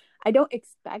I don't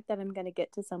expect that I'm going to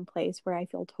get to some place where I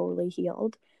feel totally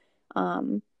healed.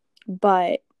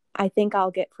 But I think I'll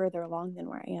get further along than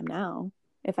where I am now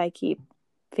if I keep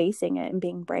facing it and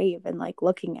being brave and like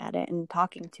looking at it and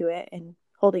talking to it and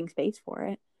holding space for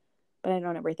it. But I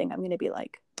don't ever think I'm going to be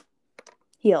like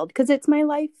healed because it's my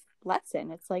life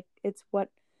lesson. It's like, it's what,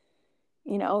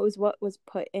 you know, it was what was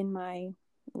put in my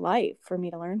life for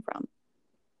me to learn from.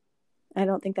 I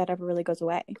don't think that ever really goes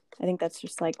away. I think that's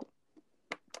just like,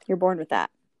 you're born with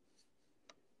that.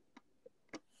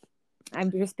 I'm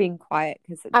just being quiet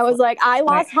because I was like, I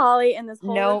lost Holly and this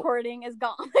whole recording is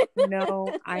gone.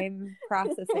 No, I'm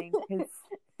processing because,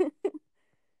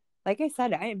 like I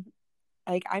said,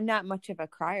 I'm not much of a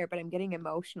crier, but I'm getting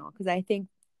emotional because I think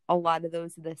a lot of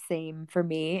those are the same for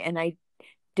me. And I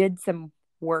did some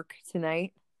work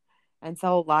tonight. And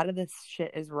so a lot of this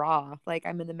shit is raw. Like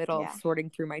I'm in the middle of sorting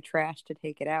through my trash to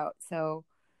take it out. So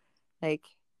like,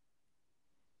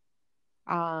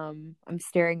 I'm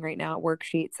staring right now at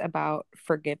worksheets about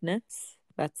forgiveness.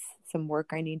 That's some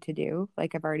work I need to do,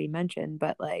 like I've already mentioned,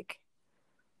 but like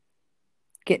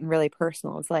getting really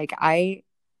personal. It's like I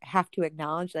have to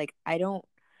acknowledge like I don't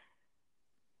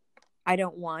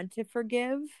want to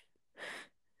forgive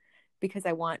because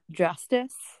I want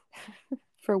justice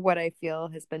for what I feel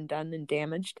has been done and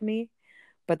damaged to me.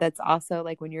 But that's also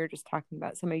like when you're just talking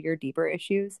about some of your deeper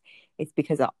issues, it's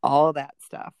because of all that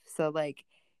stuff. So like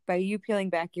by you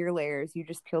peeling back your layers, you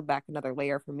just peeled back another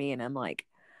layer for me. And I'm like,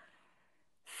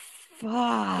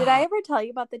 fuck. Did I ever tell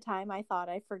you about the time I thought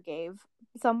I forgave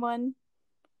someone?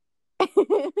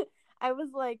 I was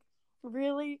like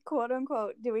really quote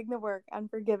unquote doing the work on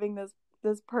forgiving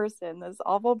this person, this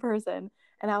awful person.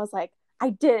 And I was like,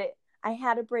 I did it. I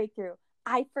had a breakthrough.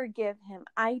 I forgive him.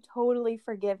 I totally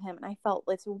forgive him. And I felt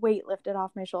this weight lifted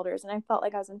off my shoulders. And I felt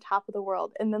like I was on top of the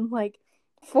world. And then like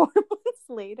 4 months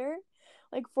later,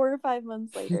 like 4 or 5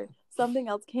 months later, something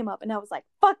else came up. And I was like,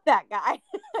 fuck that guy.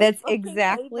 That's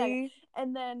exactly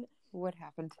and then what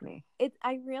happened to me.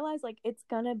 I realized like it's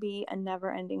gonna be a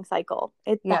never ending cycle.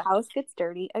 The house gets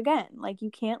dirty again. Like you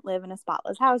can't live in a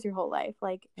spotless house your whole life.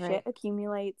 Like shit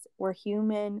accumulates. We're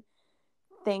human.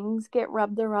 Things get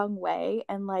rubbed the wrong way,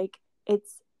 and like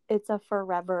it's a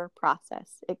forever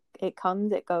process. It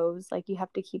comes, it goes. Like you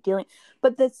have to keep dealing.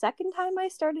 But the second time I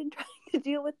started trying to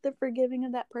deal with the forgiving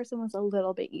of that person was a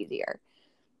little bit easier,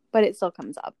 but it still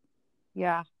comes up.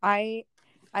 Yeah, I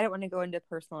don't want to go into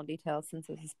personal details since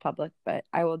this is public, but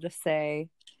I will just say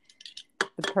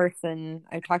the person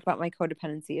I've talked about my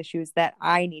codependency issues that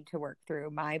I need to work through,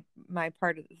 my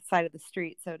part of the side of the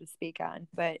street, so to speak, on.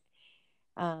 But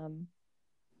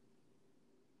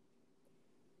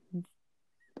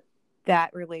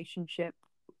that relationship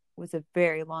was a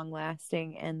very long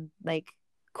lasting and like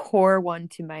core one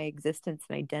to my existence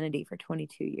and identity for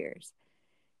 22 years.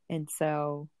 And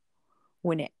so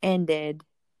when it ended,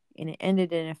 and it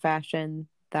ended in a fashion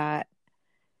that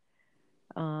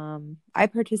I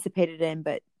participated in,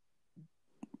 but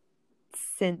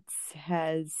since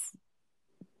has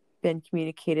been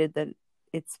communicated that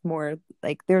it's more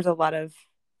like there's a lot of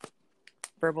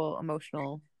verbal,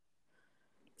 emotional,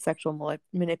 sexual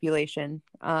manipulation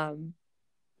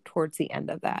towards the end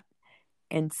of that.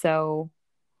 And so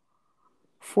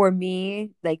for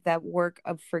me, like that work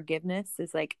of forgiveness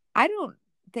is like, I don't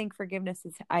think forgiveness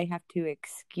is I have to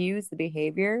excuse the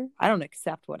behavior. I don't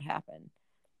accept what happened.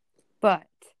 But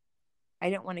I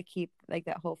don't want to keep like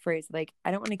that whole phrase, like I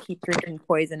don't want to keep drinking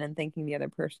poison and thinking the other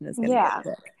person is going to get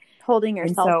sick. Holding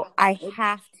yourself. And so I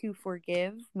have to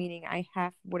forgive, meaning I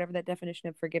have whatever that definition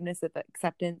of forgiveness of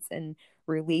acceptance and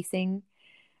releasing.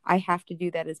 I have to do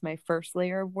that as my first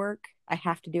layer of work. I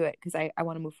have to do it because I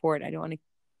want to move forward. I don't want to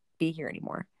be here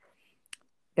anymore.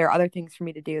 There are other things for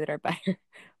me to do that are better.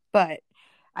 But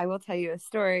I will tell you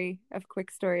a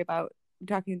quick story about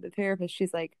talking to the therapist.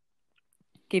 She's like,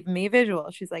 giving me a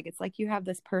visual. She's like, it's like you have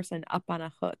this person up on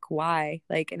a hook. Why?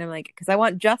 Like, and I'm like, because I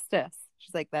want justice.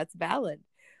 She's like, that's valid.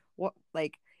 What,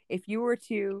 like, if you were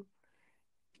to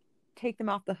take them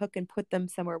off the hook and put them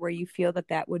somewhere where you feel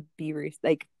that would be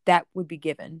like that would be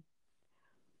given,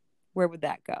 where would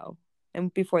that go?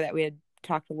 And before that, we had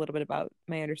talked a little bit about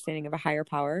my understanding of a higher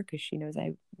power, because she knows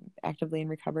I'm actively in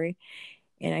recovery.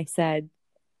 And I said,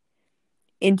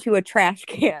 into a trash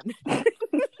can. And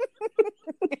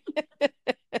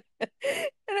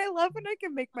I love when I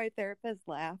can make my therapist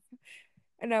laugh.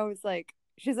 And I was like,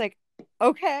 she's like,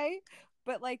 okay.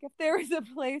 But like, if there was a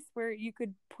place where you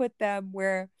could put them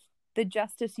where the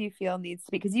justice you feel needs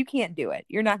to be, because you can't do it.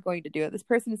 You're not going to do it. This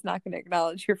person is not going to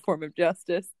acknowledge your form of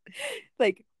justice.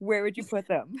 Like, where would you put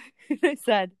them? And I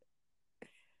said,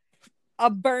 a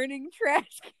burning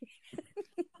trash can.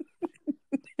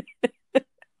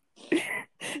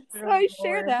 So I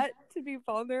share that to be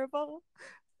vulnerable.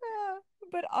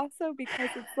 But also because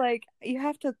it's like you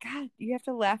have to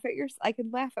laugh at I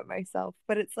can laugh at myself,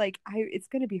 but it's like it's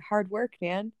going to be hard work,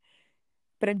 man.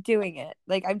 But I'm doing it.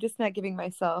 Like, I'm just not giving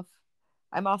myself,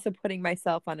 I'm also putting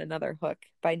myself on another hook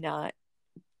by not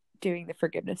doing the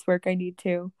forgiveness work I need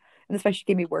to. And that's why she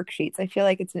gave me worksheets. I feel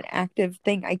like it's an active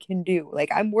thing I can do. Like,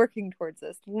 I'm working towards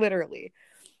this, literally.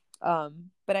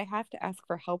 But I have to ask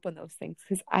for help on those things,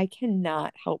 because I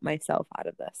cannot help myself out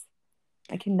of this.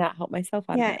 I cannot help myself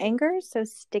out of it. Anger is so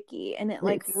sticky, and it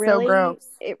like It's really, so gross.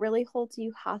 it really holds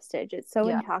you hostage. It's so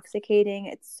Yeah. intoxicating.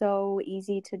 It's so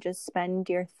easy to just spend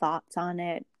your thoughts on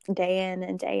it day in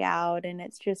and day out, and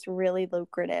it's just really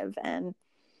lucrative. And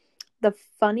the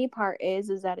funny part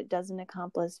is that it doesn't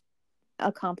accomplish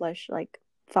like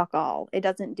fuck all. It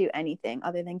doesn't do anything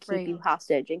other than keep you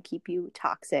hostage and keep you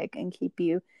toxic and keep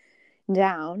you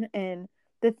down. And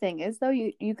the thing is, though,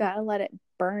 you gotta let it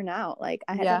burn out. Like,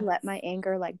 I had to let my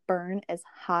anger like burn as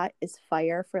hot as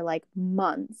fire for like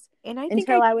months, and I think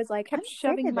until I was like, kept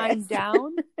shoving mine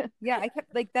down. Yeah, I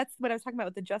kept, like, that's what I was talking about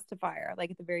with the justifier, like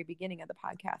at the very beginning of the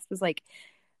podcast, was like,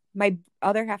 my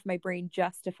other half of my brain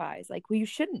justifies, like, well, you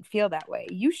shouldn't feel that way.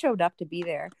 You showed up to be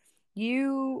there.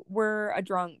 You were a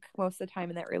drunk most of the time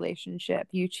in that relationship.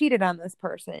 You cheated on this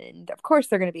person. Of course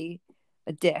they're going to be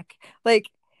a dick.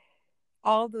 Like,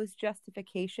 all those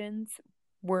justifications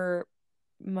were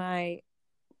my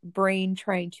brain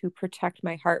trying to protect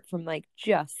my heart from like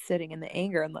just sitting in the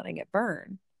anger and letting it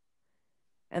burn.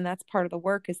 And that's part of the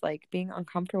work, is like being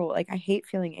uncomfortable. Like, I hate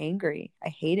feeling angry. I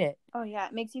hate it. Oh yeah,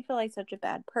 it makes you feel like such a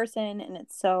bad person, and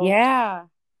it's so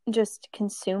just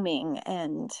consuming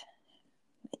and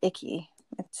icky.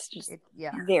 It's just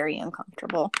very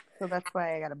uncomfortable. So that's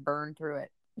why I gotta burn through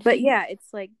it. But yeah,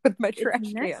 it's like with my trash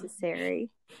it's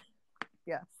necessary.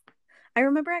 Yes. I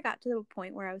remember I got to the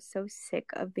point where I was so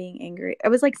sick of being angry. I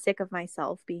was like sick of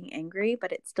myself being angry,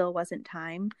 but it still wasn't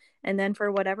time. And then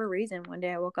for whatever reason, one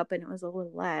day I woke up and it was a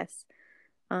little less.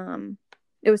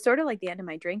 It was sort of like the end of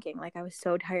my drinking. Like, I was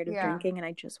so tired of drinking and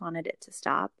I just wanted it to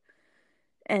stop.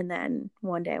 And then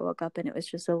one day I woke up and it was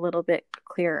just a little bit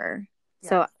clearer. Yes.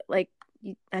 So like,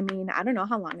 I mean, I don't know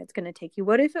how long it's going to take you.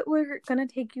 What if it were going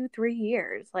to take you 3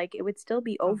 years? Like, it would still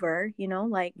be over, you know,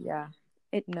 like,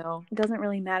 it doesn't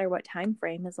really matter what time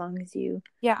frame, as long as you.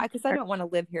 Yeah, because I don't want to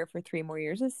live here for 3 more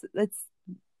years. It's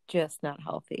just not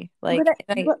healthy. Like,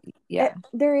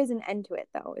 there is an end to it,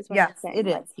 though, is what I'm saying. It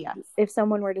like, is. Yes. If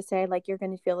someone were to say, like, you're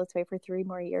going to feel this way for 3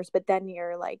 more years, but then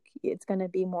you're like, it's going to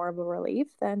be more of a relief,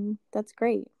 then that's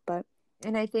great.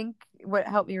 And I think what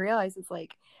helped me realize is,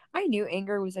 like, I knew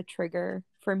anger was a trigger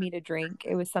for me to drink.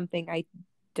 It was something I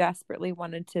desperately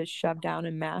wanted to shove down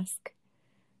and mask,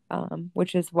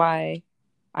 which is why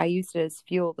I used it as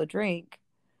fuel to drink.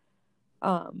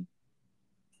 But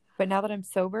now that I'm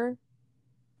sober,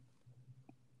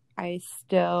 I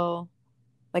still,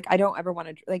 like, I don't ever want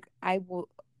to, like, I will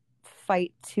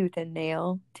fight tooth and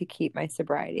nail to keep my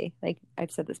sobriety. Like,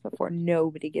 I've said this before,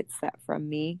 nobody gets that from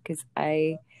me, because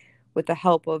I, with the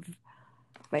help of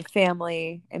my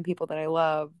family and people that I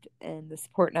loved and the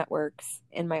support networks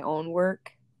and my own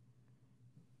work,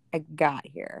 I got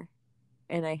here.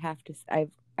 And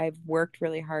I've worked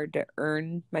really hard to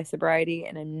earn my sobriety,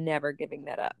 and I'm never giving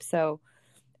that up. So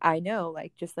I know,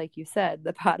 like, just like you said,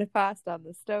 the pot of pasta on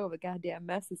the stove, a goddamn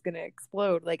mess is going to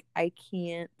explode. Like, I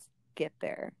can't get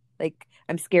there. Like,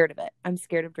 I'm scared of it. I'm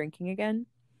scared of drinking again.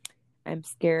 I'm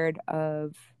scared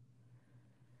of,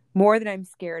 more than I'm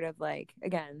scared of, like,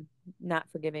 again, not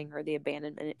forgiving or the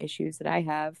abandonment issues that I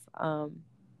have.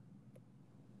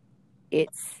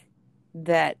 It's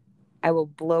that I will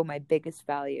blow my biggest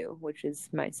value, which is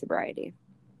my sobriety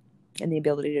and the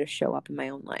ability to show up in my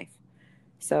own life.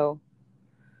 So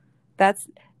that's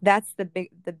the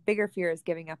bigger fear is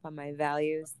giving up on my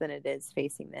values than it is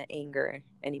facing that anger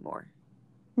anymore.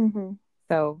 Mm-hmm.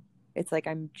 So it's like,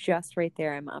 I'm just right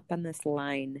there. I'm up on this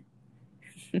line.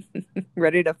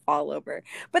 ready to fall over.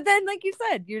 But then, like you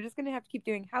said, you're just gonna have to keep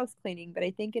doing house cleaning. But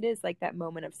I think it is like that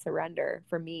moment of surrender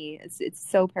for me. It's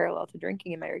so parallel to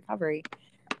drinking in my recovery.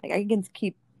 Like I can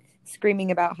keep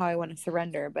screaming about how I want to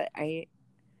surrender, but I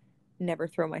never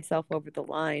throw myself over the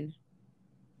line.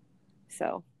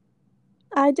 So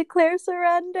I declare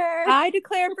surrender. I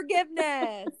declare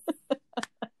forgiveness.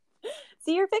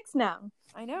 See, you're fixed now.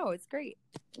 I know, it's great.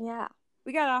 Yeah.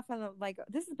 We got off on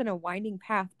this has been a winding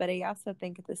path, but I also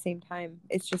think at the same time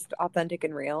it's just authentic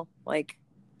and real. Like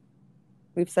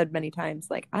we've said many times,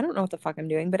 like I don't know what the fuck I'm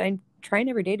doing, but I'm trying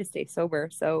every day to stay sober.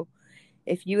 So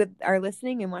if you are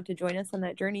listening and want to join us on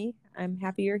that journey, I'm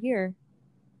happy you're here.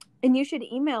 And you should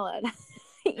email it.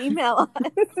 Email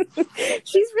us.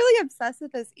 She's really obsessed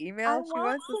with this email. I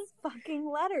want some fucking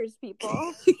letters,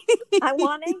 people. I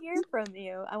want to hear from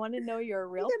you. I want to know you're a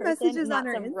real person, not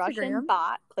some Russian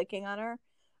bot clicking on our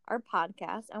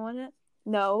podcast. I want to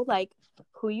know like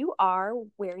who you are,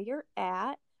 where you're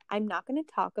at. I'm not going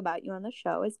to talk about you on the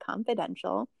show. It's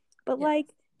confidential. But like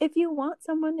if you want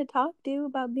someone to talk to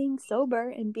about being sober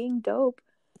and being dope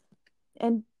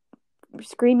and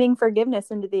screaming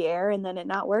forgiveness into the air and then it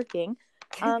not working,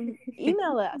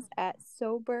 email us at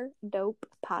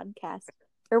soberdopepodcast.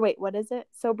 Or wait, what is it?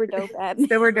 Soberdope at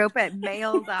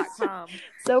mail.com.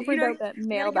 Soberdope at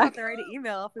mail.com. Give out the right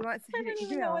email if we want to. I don't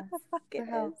even know what the fuck it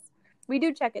is. We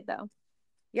do check it though.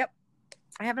 Yep,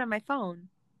 I have it on my phone.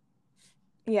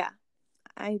 Yeah,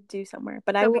 I do somewhere,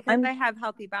 but because I have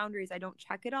healthy boundaries, I don't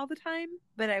check it all the time,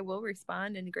 but I will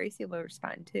respond, and Gracie will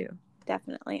respond too.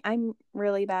 Definitely, I'm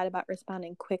really bad about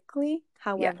responding quickly.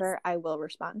 However, I will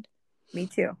respond. Me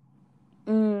too.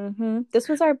 This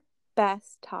was our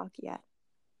best talk yet.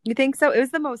 You think so? It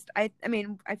was the most. I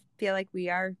mean, I feel like we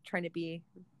are trying to be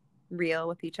real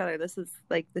with each other. This is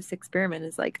like this experiment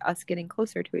is like us getting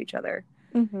closer to each other,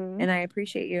 and I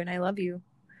appreciate you and I love you,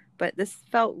 but this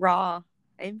felt raw.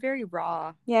 I'm very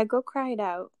raw. Yeah, go cry it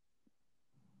out.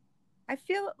 I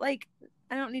feel like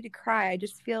I don't need to cry. I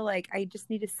just feel like I just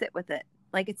need to sit with it.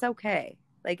 Like it's okay.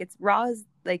 Like it's raw is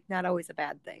like not always a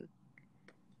bad thing.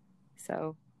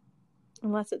 So,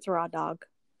 unless it's raw dog.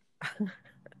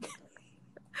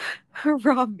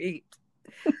 Raw meat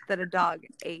that a dog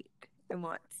ate and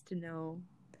wants to know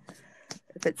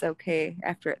if it's okay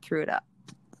after it threw it up.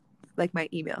 Like my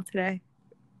email today.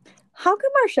 How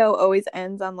come our show always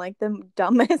ends on like the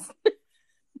dumbest?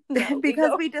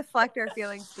 Because we deflect our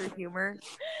feelings through humor.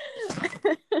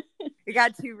 It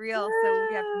got too real, so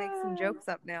we have to make some jokes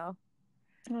up now.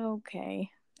 Okay.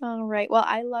 All right. Well,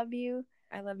 I love you.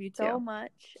 I love you too. So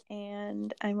much,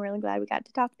 and I'm really glad we got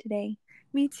to talk today.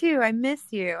 Me too. I miss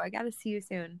you. I got to see you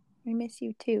soon. I miss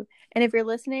you too. And if you're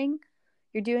listening,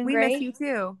 you're doing great. We miss you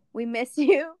too. We miss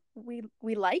you.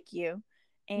 We like you.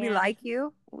 And we like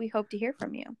you. We hope to hear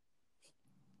from you.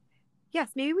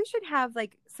 Yes, maybe we should have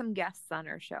like some guests on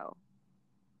our show.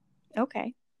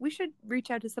 Okay. We should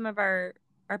reach out to some of our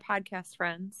podcast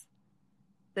friends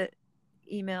that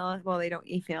email. Well, they don't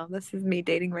email. This is me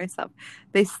dating myself.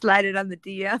 They slide it on the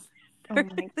DM. Oh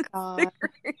my god.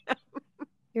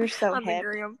 You're so on hip.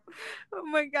 Oh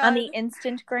my god. On the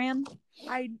Instagram?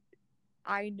 I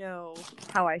know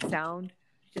how I sound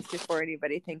just before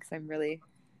anybody thinks I'm really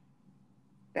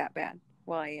that bad.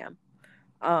 Well, I am.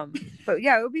 But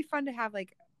yeah, it would be fun to have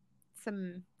like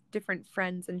some different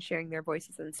friends and sharing their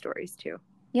voices and stories too.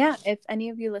 Yeah, if any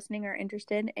of you listening are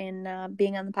interested in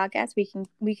being on the podcast,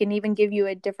 we can even give you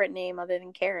a different name other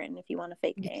than Karen if you want a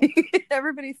fake name.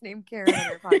 Everybody's named Karen on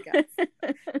our podcast.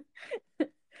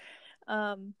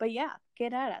 But yeah,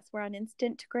 get at us. We're on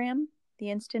Instagram. The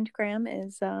Instagram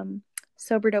is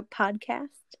Sober Dope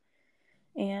Podcast,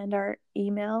 and our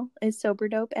email is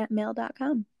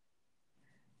soberdope@mail.com.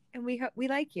 And we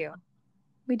like you.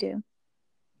 We do.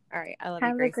 All right. I love you.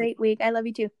 Have a great week. I love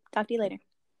you too. Talk to you later.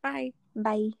 Bye.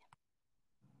 Bye.